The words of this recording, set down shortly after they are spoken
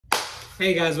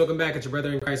Hey guys, welcome back. It's your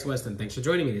brother in Christ, Weston. Thanks for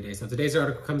joining me today. So today's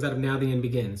article comes out of Now the End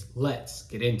Begins. Let's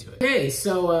get into it. Okay,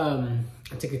 so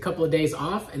I took a couple of days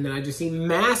off and then I just see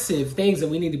massive things that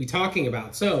we need to be talking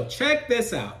about. So check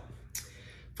this out.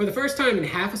 For the first time in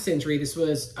half a century, this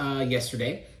was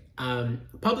yesterday,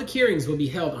 public hearings will be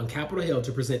held on Capitol Hill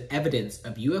to present evidence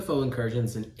of UFO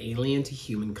incursions and alien to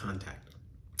human contact.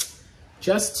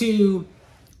 Just to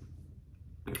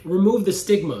remove the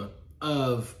stigma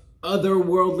of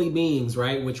otherworldly beings,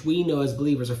 right? Which we know as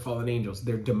believers are fallen angels.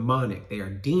 They're demonic. They are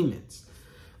demons.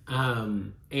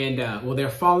 Well, they're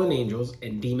fallen angels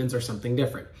and demons are something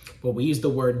different. But we use the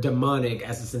word demonic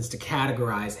as a sense to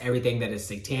categorize everything that is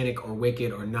satanic or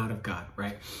wicked or not of God,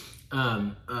 right?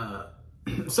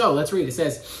 So let's read. It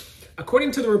says,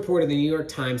 according to the report of the New York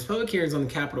Times, public hearings on the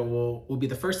Capitol will be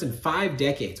the first in 5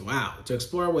 decades, wow, to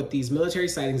explore what these military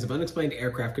sightings of unexplained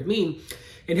aircraft could mean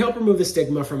and help remove the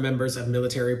stigma from members of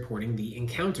military reporting the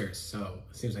encounters. So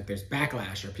it seems like there's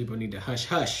backlash, or people need to hush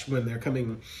hush when they're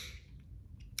coming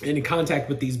into contact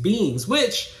with these beings,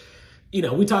 which, you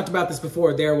know, we talked about this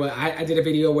before. I did a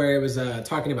video where it was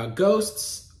talking about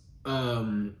ghosts,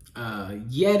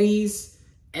 yetis,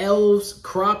 elves,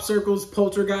 crop circles,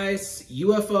 poltergeists,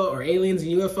 UFO or aliens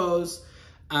and UFOs,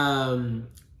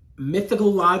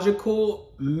 mythological,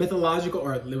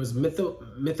 or there was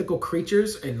mythical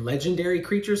creatures and legendary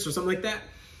creatures or something like that.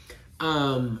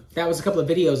 That was a couple of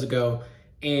videos ago,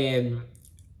 and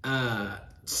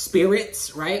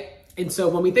spirits, right? And so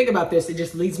when we think about this, it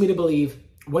just leads me to believe,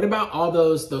 what about all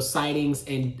those sightings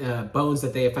and bones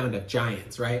that they have found of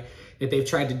giants, right? That they've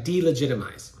tried to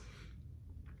delegitimize,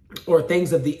 or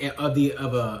things of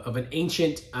an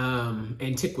ancient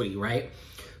antiquity, right?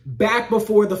 Back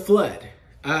before the flood.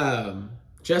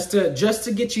 Just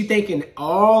to get you thinking,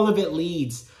 all of it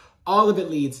leads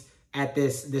at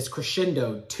this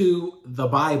crescendo to the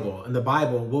Bible, and the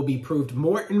Bible will be proved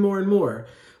more and more and more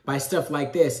by stuff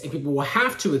like this, and people will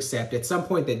have to accept at some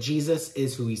point that Jesus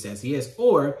is who he says he is,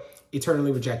 or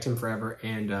eternally reject him forever,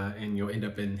 and you'll end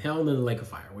up in hell and in the lake of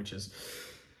fire, which is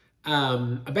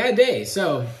a bad day.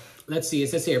 So let's see. It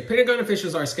says here, Pentagon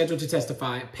officials are scheduled to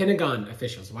testify. Pentagon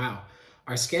officials, wow,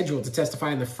 are scheduled to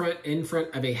testify in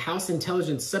front of a House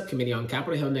Intelligence Subcommittee on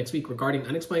Capitol Hill next week regarding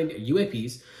unexplained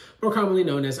UAPs, more commonly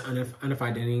known as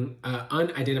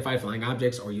unidentified flying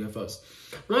objects, or UFOs.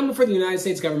 Long before the United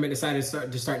States government decided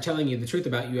to start telling you the truth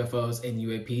about UFOs and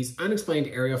UAPs, unexplained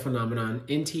aerial phenomenon,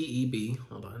 NTEB.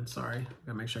 Hold on, sorry,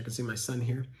 gotta make sure I can see my son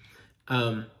here.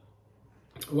 I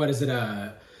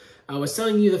was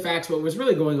telling you the facts, what was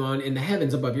really going on in the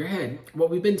heavens above your head. What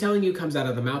we've been telling you comes out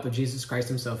of the mouth of Jesus Christ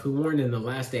himself, who warned in the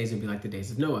last days would be like the days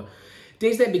of Noah.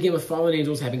 Days that begin with fallen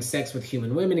angels having sex with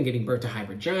human women and giving birth to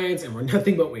hybrid giants, and were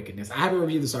nothing but wickedness. I haven't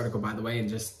reviewed this article, by the way,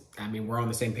 and we're on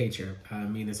the same page here,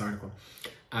 me and this article.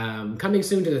 Coming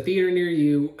soon to the theater near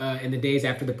you in the days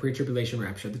after the pre-tribulation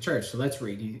rapture of the church. So let's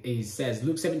read. He says,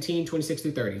 Luke 17, 26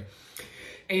 through 30.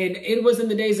 And it was in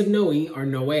the days of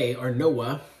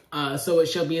Noah, so it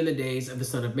shall be in the days of the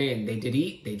Son of Man. They did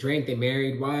eat, they drank, they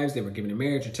married wives, they were given in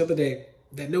marriage until the day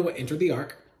that Noah entered the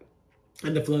ark,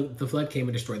 and the flood came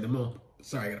and destroyed them all.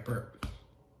 Sorry, I got a burp.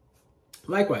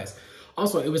 Likewise,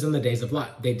 also it was in the days of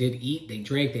Lot. They did eat, they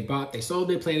drank, they bought, they sold,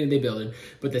 they planted, they builded.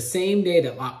 But the same day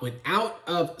that Lot went out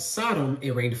of Sodom,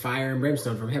 it rained fire and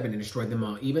brimstone from heaven and destroyed them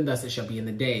all. Even thus it shall be in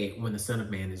the day when the Son of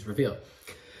Man is revealed.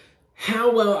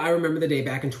 How well I remember the day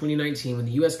back in 2019 when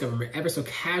the U.S. government ever so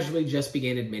casually just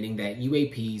began admitting that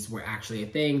UAPs were actually a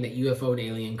thing, that UFO and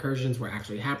alien incursions were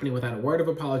actually happening without a word of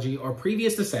apology or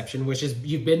previous deception, which is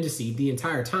you've been deceived the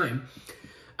entire time.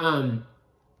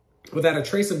 Without a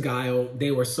trace of guile,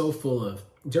 they were so full of.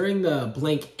 During the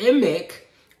blank-emic,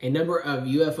 a number of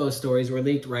UFO stories were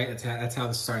leaked, right? That's how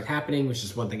this started happening, which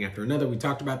is one thing after another. We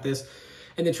talked about this.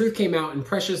 And the truth came out in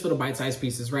precious little bite-sized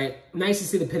pieces, right? Nice to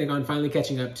see the Pentagon finally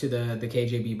catching up to the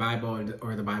KJB Bible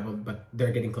or the Bible, but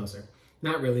they're getting closer.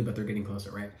 Not really, but they're getting closer,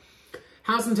 right?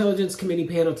 House Intelligence Committee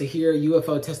panel to hear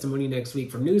UFO testimony next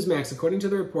week from Newsmax. According to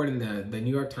the report in the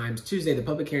New York Times, Tuesday, the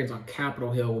public hearings on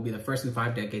Capitol Hill will be the first in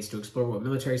 5 decades to explore what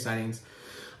military sightings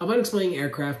of unexplained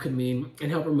aircraft could mean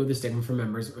and help remove the stigma from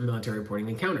members of military reporting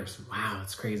encounters. Wow,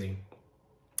 it's crazy.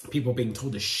 People being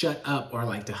told to shut up or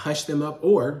like to hush them up,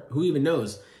 or who even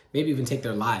knows, maybe even take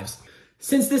their lives.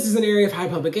 Since this is an area of high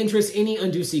public interest, any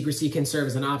undue secrecy can serve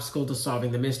as an obstacle to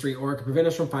solving the mystery or can prevent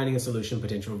us from finding a solution to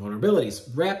potential vulnerabilities.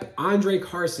 Rep. Andre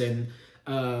Carson,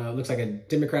 looks like a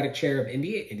Democratic chair of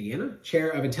Indiana, chair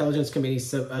of Intelligence Committee,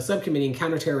 Subcommittee on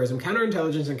Counterterrorism,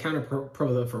 Counterintelligence, and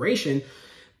Counterproliferation,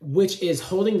 which is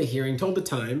holding the hearing, told the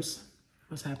Times,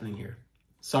 what's happening here?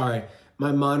 Sorry,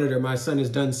 my monitor, my son has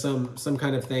done some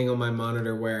kind of thing on my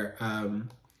monitor where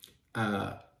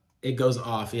it goes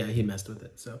off. Yeah, he messed with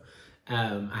it. So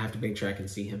I have to make sure I can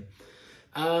see him.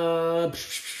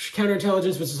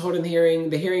 Counterintelligence, which is holding the hearing.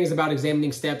 The hearing is about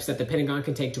examining steps that the Pentagon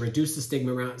can take to reduce the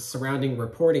stigma surrounding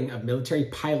reporting of military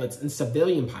pilots and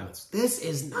civilian pilots. This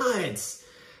is nuts.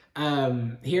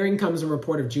 Hearing comes in a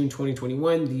report of June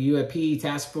 2021. The UFO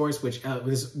task force, which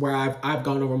is where I've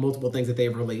gone over multiple things that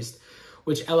they've released,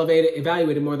 which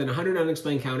evaluated more than 100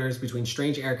 unexplained encounters between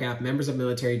strange aircraft, members of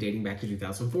military dating back to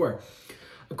 2004.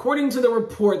 According to the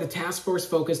report, the task force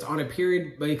focused on a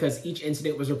period because each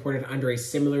incident was reported under a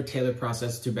similar tailored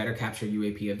process to better capture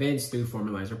UAP events through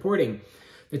formalized reporting.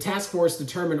 The task force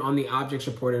determined on the objects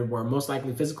reported were most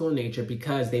likely physical in nature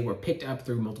because they were picked up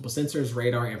through multiple sensors,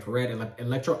 radar, infrared,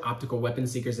 electro-optical weapon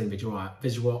seekers, and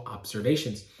visual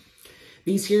observations.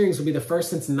 These hearings will be the first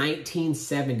since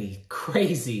 1970.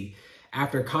 Crazy.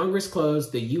 After Congress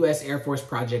closed the U.S. Air Force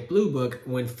Project Blue Book,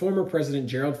 when former President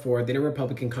Gerald Ford, then a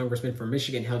Republican congressman from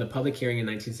Michigan, held a public hearing in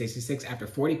 1966 after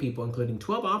 40 people, including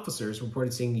 12 officers,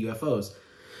 reported seeing UFOs.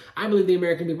 I believe the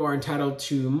American people are entitled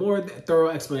to more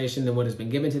thorough explanation than what has been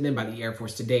given to them by the Air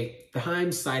Force to date. The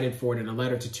Times cited Ford in a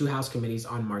letter to two House committees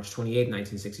on March 28,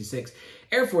 1966.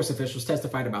 Air Force officials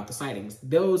testified about the sightings.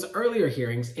 Those earlier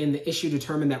hearings in the issue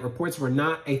determined that reports were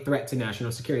not a threat to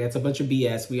national security. That's a bunch of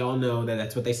BS. We all know that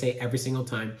that's what they say every single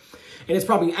time. And it's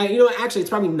probably, actually, it's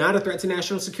probably not a threat to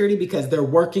national security because they're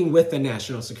working with the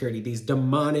national security. These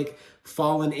demonic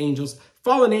fallen angels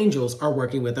are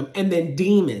working with them. And then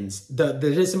demons, the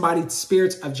disembodied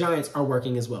spirits of giants are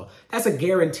working as well. That's a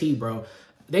guarantee, bro.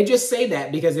 They just say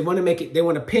that because they want to make it, they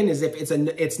want to pin as if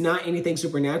it's not anything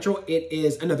supernatural. It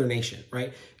is another nation,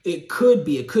 right? It could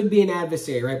be an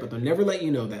adversary, right? But they'll never let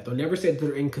you know that. They'll never say that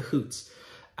they're in cahoots.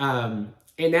 And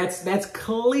that's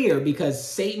clear because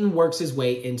Satan works his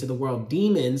way into the world.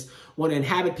 Demons want to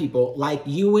inhabit people like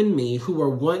you and me who were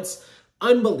once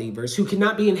unbelievers, who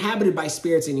cannot be inhabited by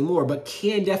spirits anymore, but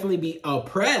can definitely be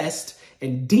oppressed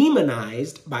and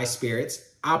demonized by spirits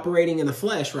operating in the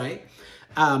flesh, right?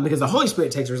 Because the Holy Spirit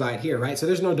takes reside here, right? So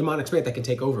there's no demonic spirit that can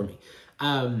take over me.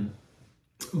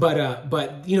 But I've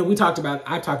talked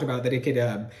about that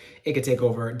it could take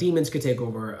over, demons could take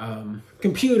over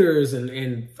computers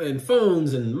and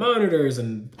phones and monitors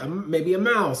and maybe a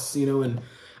mouse, and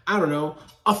I don't know,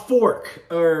 a fork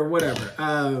or whatever.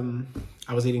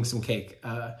 I was eating some cake.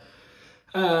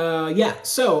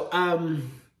 So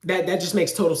that just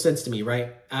makes total sense to me,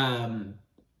 right?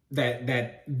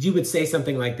 That you would say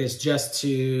something like this just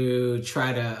to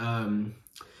try to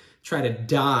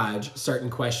dodge certain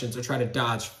questions or try to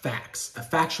dodge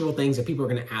factual things that people are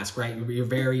going to ask, right? You're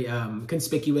very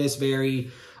conspicuous,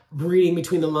 very reading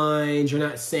between the lines. You're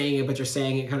not saying it, but you're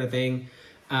saying it kind of thing.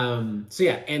 So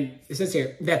yeah, and it says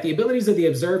here that the abilities of the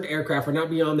observed aircraft are not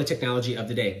beyond the technology of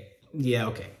the day. Yeah,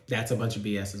 okay. That's a bunch of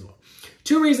BS as well.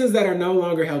 2 reasons that are no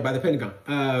longer held by the Pentagon.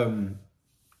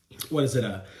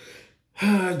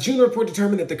 June report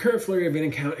determined that the current flurry of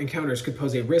encounters could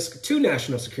pose a risk to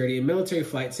national security and military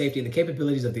flight safety, and the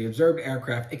capabilities of the observed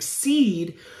aircraft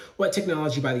exceed what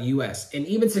technology by the U.S. and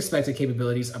even suspected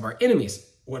capabilities of our enemies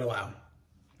would allow.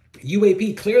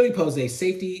 UAP clearly pose a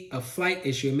safety of flight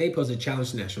issue and may pose a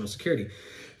challenge to national security.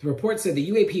 The report said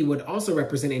the UAP would also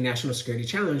represent a national security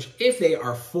challenge if they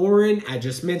are foreign, I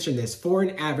just mentioned this,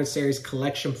 foreign adversaries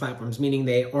collection platforms, meaning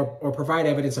they or provide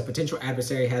evidence a potential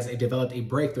adversary has developed a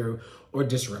breakthrough or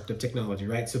disruptive technology,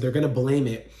 right? So they're going to blame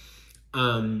it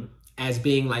as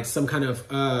being like some kind of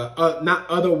not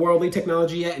otherworldly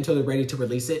technology yet until they're ready to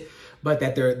release it, but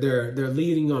that they're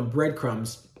leading on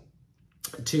breadcrumbs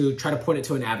to try to point it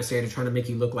to an adversary, to try to make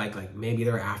you look like maybe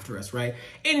they're after us, right?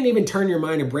 And even turn your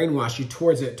mind and brainwash you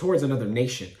towards another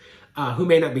nation who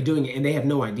may not be doing it and they have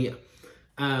no idea.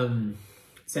 It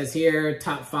says here,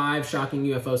 top 5 shocking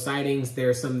UFO sightings.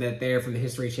 There's some there from the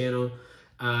History Channel.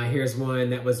 Here's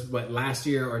one that was last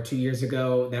year or 2 years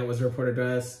ago that was reported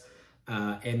to us.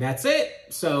 And that's it.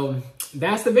 So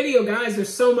that's the video, guys.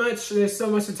 There's so much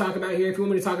to talk about here. If you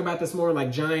want me to talk about this more,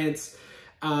 like giants,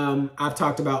 I've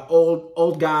talked about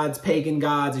old gods, pagan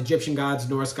gods, Egyptian gods,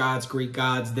 Norse gods, Greek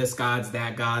gods, this gods,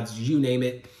 that gods, you name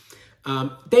it.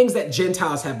 Things that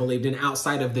Gentiles have believed in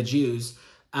outside of the Jews.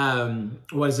 And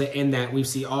that we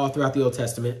see all throughout the Old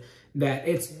Testament, that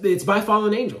it's by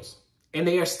fallen angels. And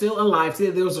they are still alive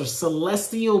today. Those are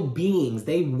celestial beings.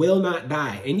 They will not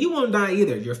die. And you won't die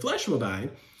either. Your flesh will die,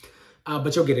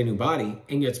 but you'll get a new body.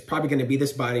 And it's probably going to be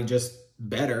this body, just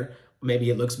better.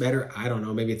 Maybe it looks better. I don't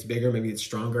know. Maybe it's bigger. Maybe it's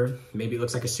stronger. Maybe it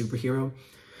looks like a superhero.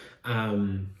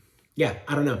 Yeah,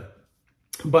 I don't know.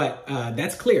 But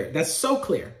that's clear. That's so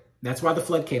clear. That's why the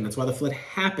flood came. That's why the flood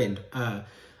happened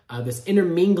this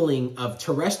intermingling of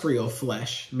terrestrial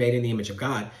flesh made in the image of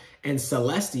God and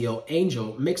celestial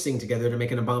angel mixing together to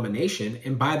make an abomination.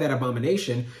 And by that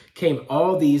abomination came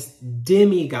all these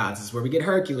demigods. This is where we get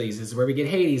Hercules. This is where we get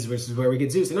Hades. This is where we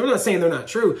get Zeus. And I'm not saying they're not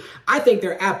true. I think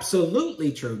they're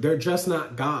absolutely true. They're just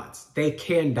not gods. They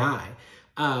can die.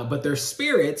 But they're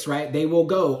spirits, right? They will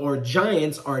go. Or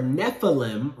giants or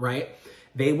Nephilim, right?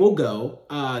 They will go.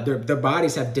 Their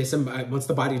bodies have once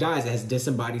the body dies, it has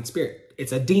disembodied spirit.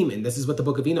 It's a demon. This is what the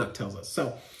book of Enoch tells us.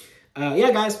 So,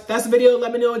 yeah, guys, that's the video.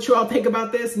 Let me know what you all think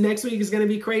about this. Next week is going to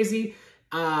be crazy.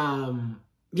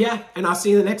 Yeah, and I'll see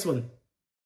you in the next one.